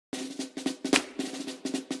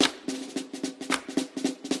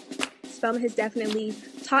Spelman has definitely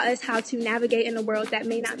taught us how to navigate in a world that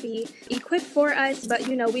may not be equipped for us, but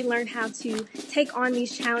we learn how to take on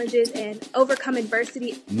these challenges and overcome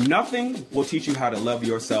adversity. Nothing will teach you how to love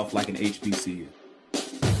yourself like an HBCU.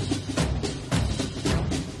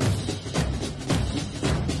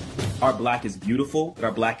 Our Black is beautiful,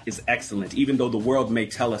 our Black is excellent, even though the world may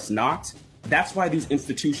tell us not. That's why these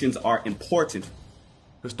institutions are important.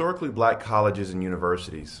 Historically Black colleges and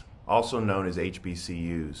universities, also known as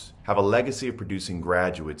HBCUs, have a legacy of producing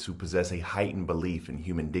graduates who possess a heightened belief in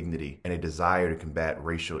human dignity and a desire to combat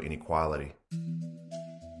racial inequality.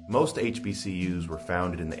 Most HBCUs were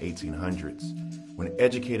founded in the 1800s, when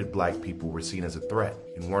educated Black people were seen as a threat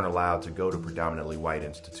and weren't allowed to go to predominantly white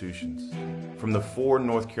institutions. From the 4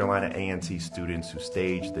 North Carolina A&T students who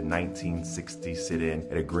staged the 1960 sit-in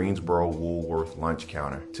at a Greensboro Woolworth lunch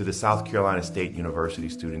counter, to the South Carolina State University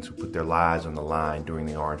students who put their lives on the line during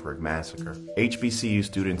the Orangeburg Massacre, HBCU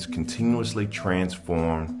students continuously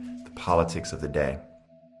transform the politics of the day.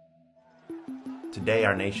 Today,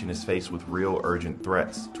 our nation is faced with real urgent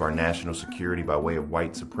threats to our national security by way of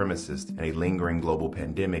white supremacists and a lingering global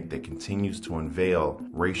pandemic that continues to unveil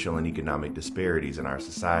racial and economic disparities in our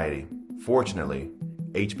society. Fortunately,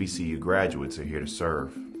 HBCU graduates are here to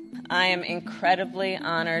serve. I am incredibly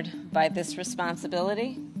honored by this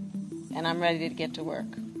responsibility, and I'm ready to get to work.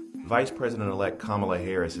 Vice President-elect Kamala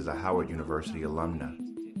Harris is a Howard University alumna.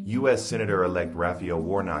 U.S. Senator-elect Raphael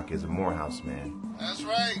Warnock is a Morehouse man. That's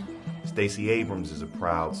right. Stacey Abrams is a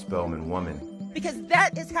proud Spelman woman. Because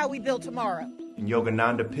that is how we build tomorrow. And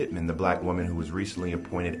Yogananda Pittman, the Black woman who was recently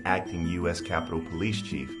appointed acting U.S. Capitol Police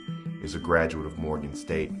Chief, is a graduate of Morgan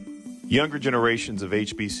State. Younger generations of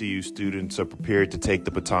HBCU students are prepared to take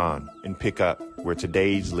the baton and pick up where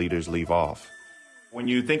today's leaders leave off. When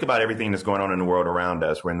you think about everything that's going on in the world around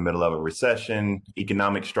us, we're in the middle of a recession,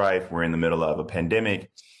 economic strife, we're in the middle of a pandemic,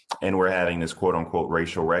 and we're having this quote-unquote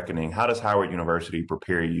racial reckoning. How does Howard University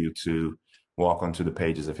prepare you to walk onto the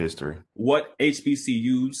pages of history? What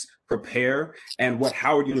HBCUs prepare and what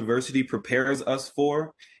Howard University prepares us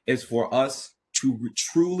for is for us to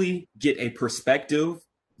truly get a perspective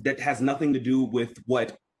that has nothing to do with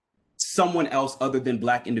what someone else other than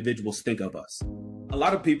Black individuals think of us. A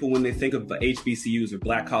lot of people, when they think of the HBCUs or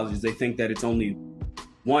Black colleges, they think that it's only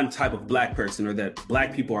one type of Black person or that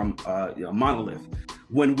Black people are a monolith.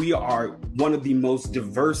 When we are one of the most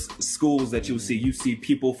diverse schools that you see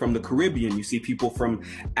people from the Caribbean, you see people from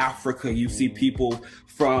Africa, you see people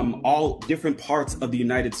from all different parts of the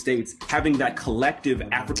United States having that collective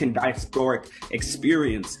African diasporic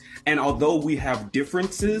experience. And although we have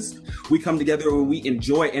differences, we come together and we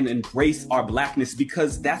enjoy and embrace our Blackness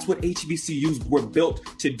because that's what HBCUs were built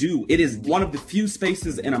to do. It is one of the few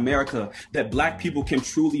spaces in America that Black people can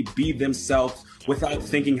truly be themselves without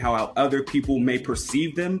thinking how other people may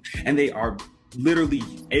perceive them, and they are literally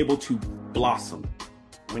able to blossom.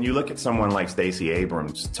 When you look at someone like Stacey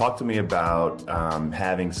Abrams, talk to me about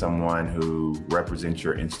having someone who represents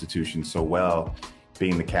your institution so well,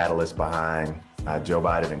 being the catalyst behind Joe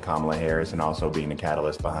Biden and Kamala Harris, and also being the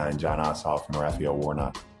catalyst behind John Ossoff and Raphael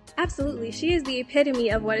Warnock. Absolutely. She is the epitome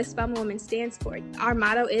of what a Spelman woman stands for. Our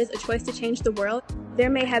motto is a choice to change the world. There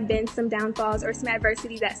may have been some downfalls or some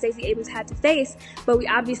adversity that Stacey Abrams had to face, but we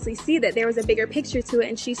obviously see that there was a bigger picture to it,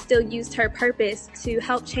 and she still used her purpose to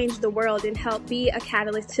help change the world and help be a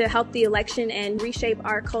catalyst to help the election and reshape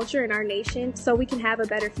our culture and our nation so we can have a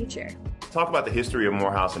better future. Talk about the history of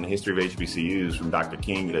Morehouse and the history of HBCUs, from Dr.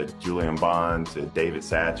 King to Julian Bond to David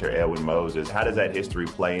Satcher, Edwin Moses. How does that history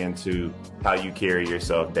play into how you carry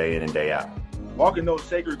yourself day in and day out? Walking those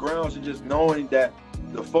sacred grounds and just knowing that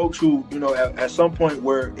the folks who, at some point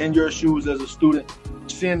were in your shoes as a student,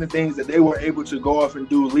 seeing the things that they were able to go off and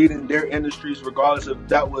do, leading their industries, regardless if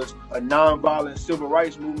that was a nonviolent civil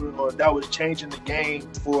rights movement or if that was changing the game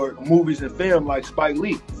for movies and film like Spike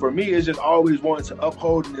Lee. For me, it's just always wanting to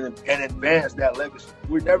uphold and advance that legacy.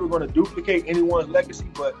 We're never going to duplicate anyone's legacy,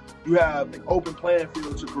 but you have an open playing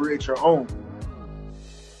field to create your own.